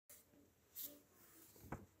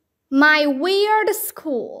My Weird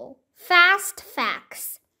School. Fast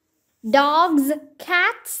Facts. Dogs,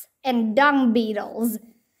 Cats, and Dung Beetles.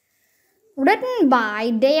 Written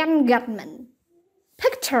by Gutman.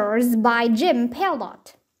 Pictures by Jim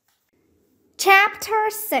Pelot. Chapter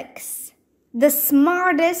 6. The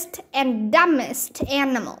Smartest and Dumbest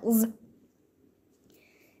Animals.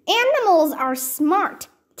 Animals are smart.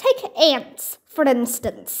 Take ants, for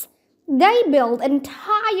instance. They build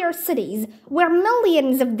entire cities where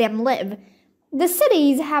millions of them live. The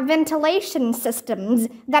cities have ventilation systems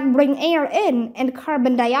that bring air in and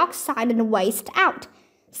carbon dioxide and waste out.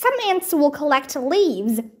 Some ants will collect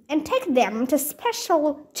leaves and take them to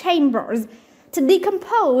special chambers to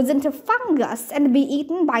decompose into fungus and be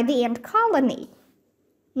eaten by the ant colony.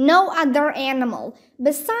 No other animal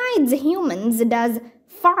besides humans does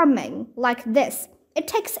farming like this. It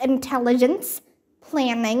takes intelligence,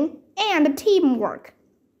 planning, and teamwork.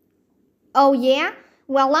 Oh yeah?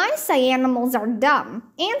 Well, I say animals are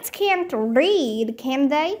dumb. Ants can't read, can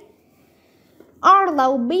they?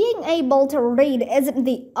 Arlo, being able to read isn't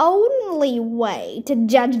the only way to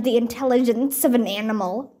judge the intelligence of an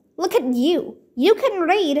animal. Look at you. You can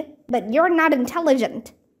read, but you're not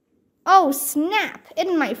intelligent. Oh, snap!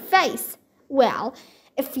 In my face. Well,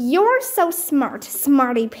 if you're so smart,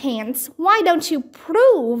 smarty pants, why don't you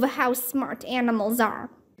prove how smart animals are?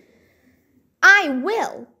 I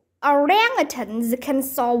will. Orangutans can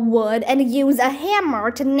saw wood and use a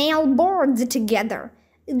hammer to nail boards together.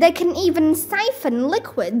 They can even siphon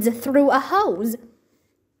liquids through a hose.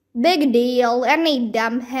 Big deal, any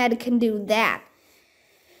dumbhead can do that.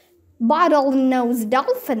 Bottlenose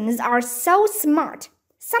dolphins are so smart.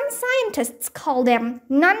 Some scientists call them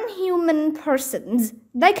non-human persons.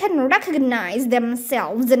 They can recognize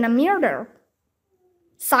themselves in a mirror.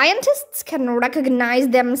 Scientists can recognize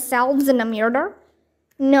themselves in a mirror?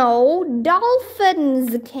 No,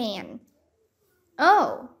 dolphins can.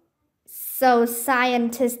 Oh, so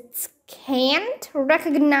scientists can't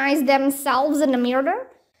recognize themselves in a mirror?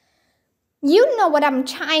 You know what I'm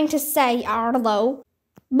trying to say, Arlo.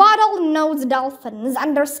 Bottlenose dolphins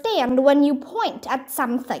understand when you point at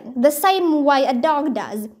something the same way a dog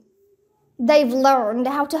does. They've learned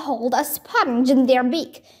how to hold a sponge in their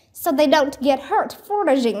beak so they don't get hurt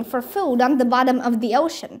foraging for food on the bottom of the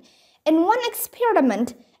ocean. In one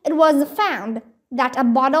experiment, it was found that a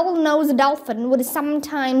bottlenose dolphin would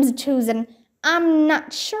sometimes choose an "I'm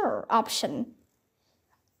not sure" option.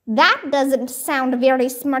 That doesn't sound very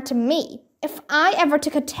smart to me. If I ever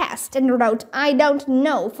took a test and wrote "I don't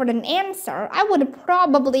know" for an answer, I would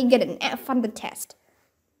probably get an F on the test.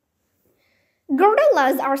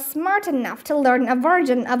 Gorillas are smart enough to learn a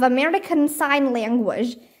version of American Sign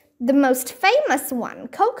Language. The most famous one,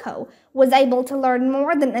 Coco, was able to learn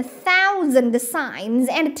more than 1,000 signs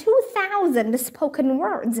and 2,000 spoken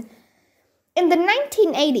words. In the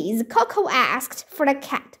 1980s, Coco asked for a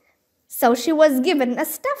cat, so she was given a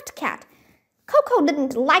stuffed cat. Coco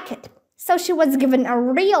didn't like it, so she was given a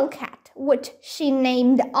real cat, which she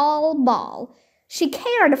named All Ball. She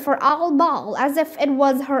cared for All Ball as if it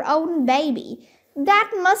was her own baby.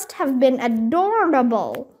 That must have been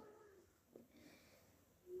adorable.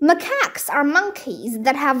 Macaques are monkeys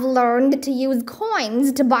that have learned to use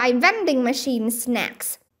coins to buy vending machine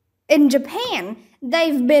snacks. In Japan,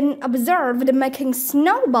 they've been observed making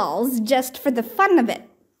snowballs just for the fun of it.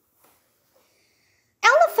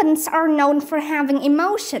 Elephants are known for having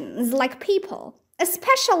emotions like people,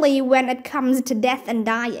 especially when it comes to death and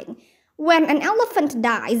dying. When an elephant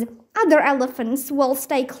dies, other elephants will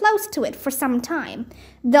stay close to it for some time.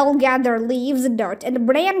 They'll gather leaves, dirt, and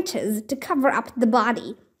branches to cover up the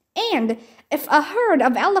body. And if a herd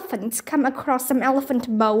of elephants come across some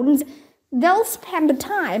elephant bones, they'll spend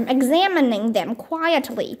time examining them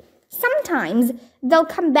quietly. Sometimes they'll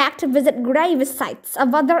come back to visit grave sites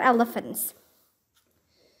of other elephants.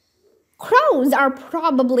 Crows are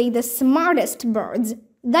probably the smartest birds.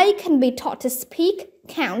 They can be taught to speak,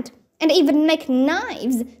 count, and even make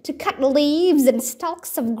knives to cut leaves and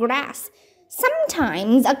stalks of grass.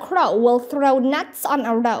 Sometimes a crow will throw nuts on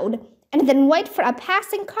a road and then wait for a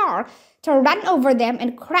passing car to run over them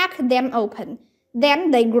and crack them open.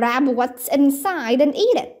 Then they grab what's inside and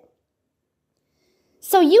eat it.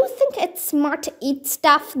 So you think it's smart to eat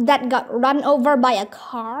stuff that got run over by a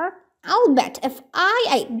car? I'll bet if I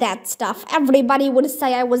ate that stuff, everybody would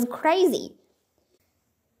say I was crazy.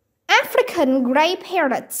 African gray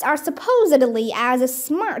parrots are supposedly as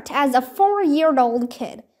smart as a 4-year-old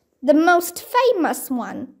kid. The most famous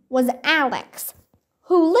one was Alex,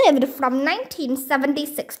 who lived from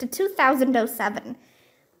 1976 to 2007.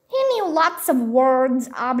 He knew lots of words,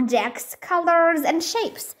 objects, colors, and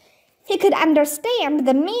shapes. He could understand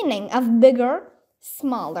the meaning of bigger,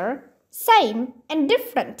 smaller, same, and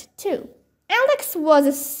different, too. Alex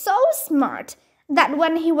was so smart that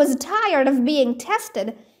when he was tired of being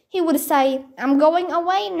tested, he would say, "I'm going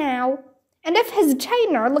away now." And if his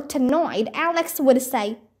trainer looked annoyed, Alex would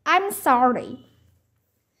say, "I'm sorry."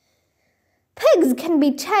 Pigs can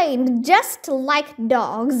be trained just like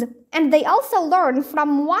dogs, and they also learn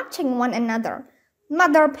from watching one another.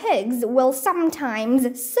 Mother pigs will sometimes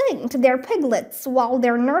sing to their piglets while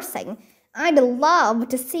they're nursing. I'd love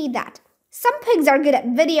to see that. Some pigs are good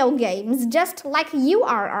at video games, just like you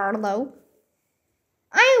are, Arlo.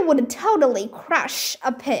 I would totally crush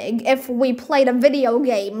a pig if we played a video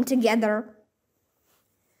game together.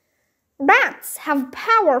 Rats have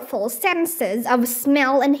powerful senses of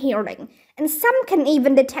smell and hearing, and some can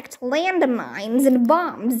even detect landmines and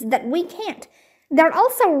bombs that we can't. They're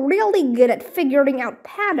also really good at figuring out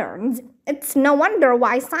patterns. It's no wonder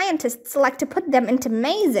why scientists like to put them into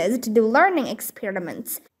mazes to do learning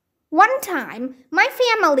experiments. One time, my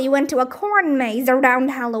family went to a corn maze around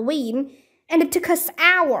Halloween, and it took us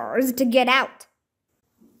hours to get out.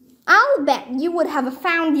 I'll bet you would have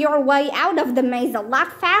found your way out of the maze a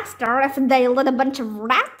lot faster if they let a bunch of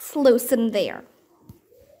rats loose in there.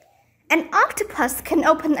 An octopus can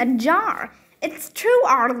open a jar. It's true,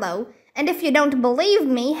 Arlo. And if you don't believe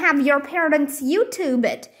me, have your parents YouTube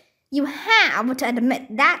it. You have to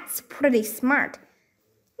admit that's pretty smart.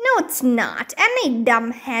 No, it's not. Any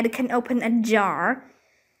dumbhead can open a jar.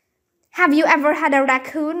 Have you ever had a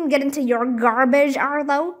raccoon get into your garbage,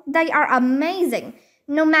 Arlo? They are amazing.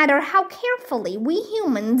 No matter how carefully we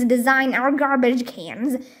humans design our garbage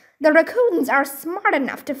cans, the raccoons are smart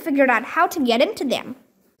enough to figure out how to get into them.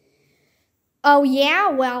 Oh yeah,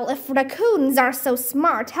 well, if raccoons are so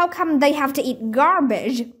smart, how come they have to eat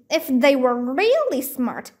garbage? If they were really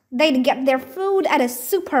smart, they'd get their food at a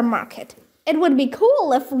supermarket. It would be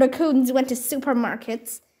cool if raccoons went to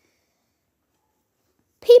supermarkets.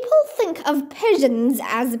 People think of pigeons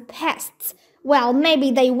as pests. Well,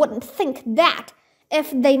 maybe they wouldn't think that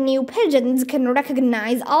if they knew pigeons can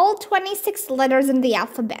recognize all 26 letters in the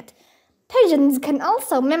alphabet. Pigeons can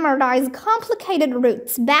also memorize complicated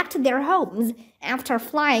routes back to their homes after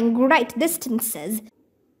flying great distances.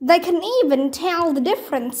 They can even tell the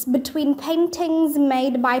difference between paintings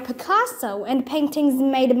made by Picasso and paintings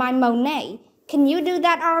made by Monet. Can you do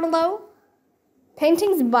that, Arlo?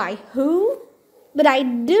 Paintings by who? But I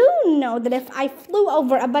do know that if I flew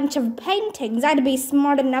over a bunch of paintings, I'd be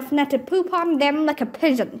smart enough not to poop on them like a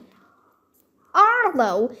pigeon.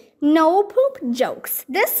 Arlo, no poop jokes.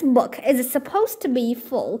 This book is supposed to be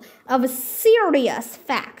full of serious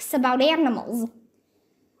facts about animals.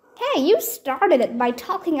 Hey, you started it by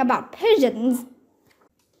talking about pigeons.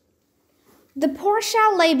 The Portia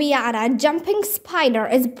labiata jumping spider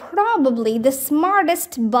is probably the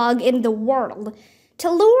smartest bug in the world. To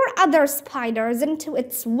lure other spiders into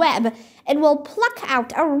its web, it will pluck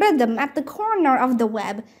out a rhythm at the corner of the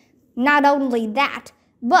web. Not only that,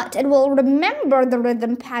 but it will remember the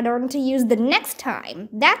rhythm pattern to use the next time.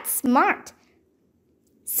 That's smart.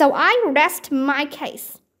 So I rest my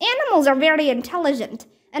case. Animals are very intelligent,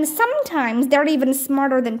 and sometimes they're even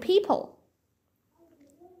smarter than people.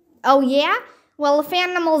 Oh yeah? Well, if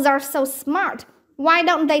animals are so smart, why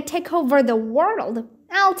don't they take over the world?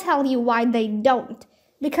 I'll tell you why they don't.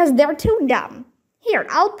 Because they're too dumb. Here,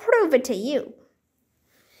 I'll prove it to you.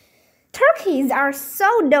 Turkeys are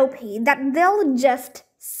so dopey that they'll just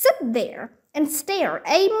sit there and stare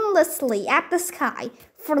aimlessly at the sky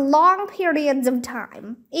for long periods of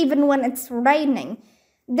time, even when it's raining.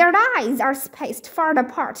 Their eyes are spaced far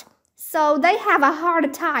apart, so they have a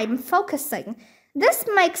hard time focusing. This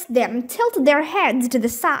makes them tilt their heads to the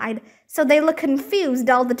side, so they look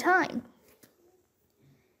confused all the time.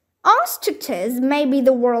 Ostriches may be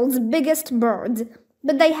the world's biggest birds,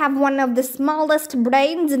 but they have one of the smallest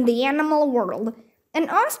brains in the animal world. An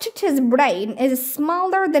ostrich's brain is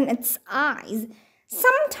smaller than its eyes.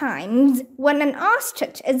 Sometimes, when an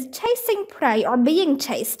ostrich is chasing prey or being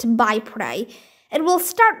chased by prey, it will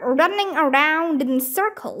start running around in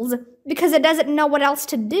circles because it doesn't know what else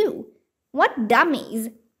to do. What dummies!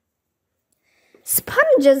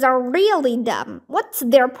 Sponges are really dumb. What's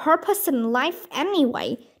their purpose in life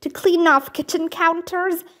anyway? To clean off kitchen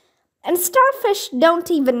counters? And starfish don't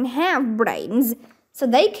even have brains, so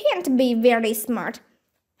they can't be very smart.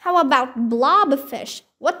 How about blobfish?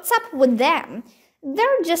 What's up with them?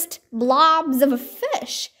 They're just blobs of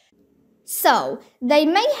fish. So, they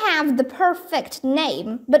may have the perfect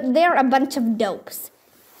name, but they're a bunch of dopes.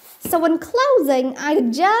 So in closing,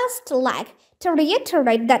 I'd just like to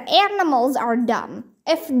reiterate that animals are dumb.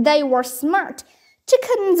 If they were smart,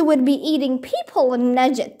 Chickens would be eating people and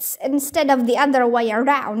nuggets instead of the other way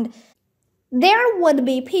around. There would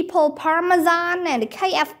be people Parmesan and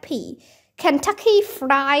KFP, Kentucky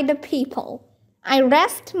Fried People. I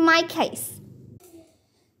rest my case.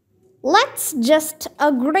 Let's just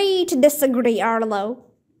agree to disagree, Arlo.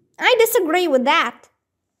 I disagree with that.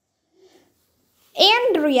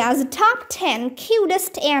 Andrea's top 10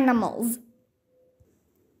 cutest animals.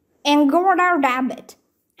 Angora rabbit,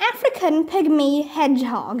 African pygmy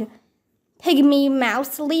hedgehog, pygmy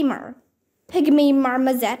mouse lemur, pygmy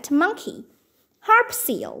marmoset monkey, harp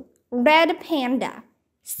seal, red panda,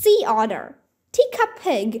 sea otter, teacup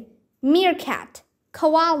pig, meerkat,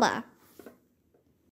 koala,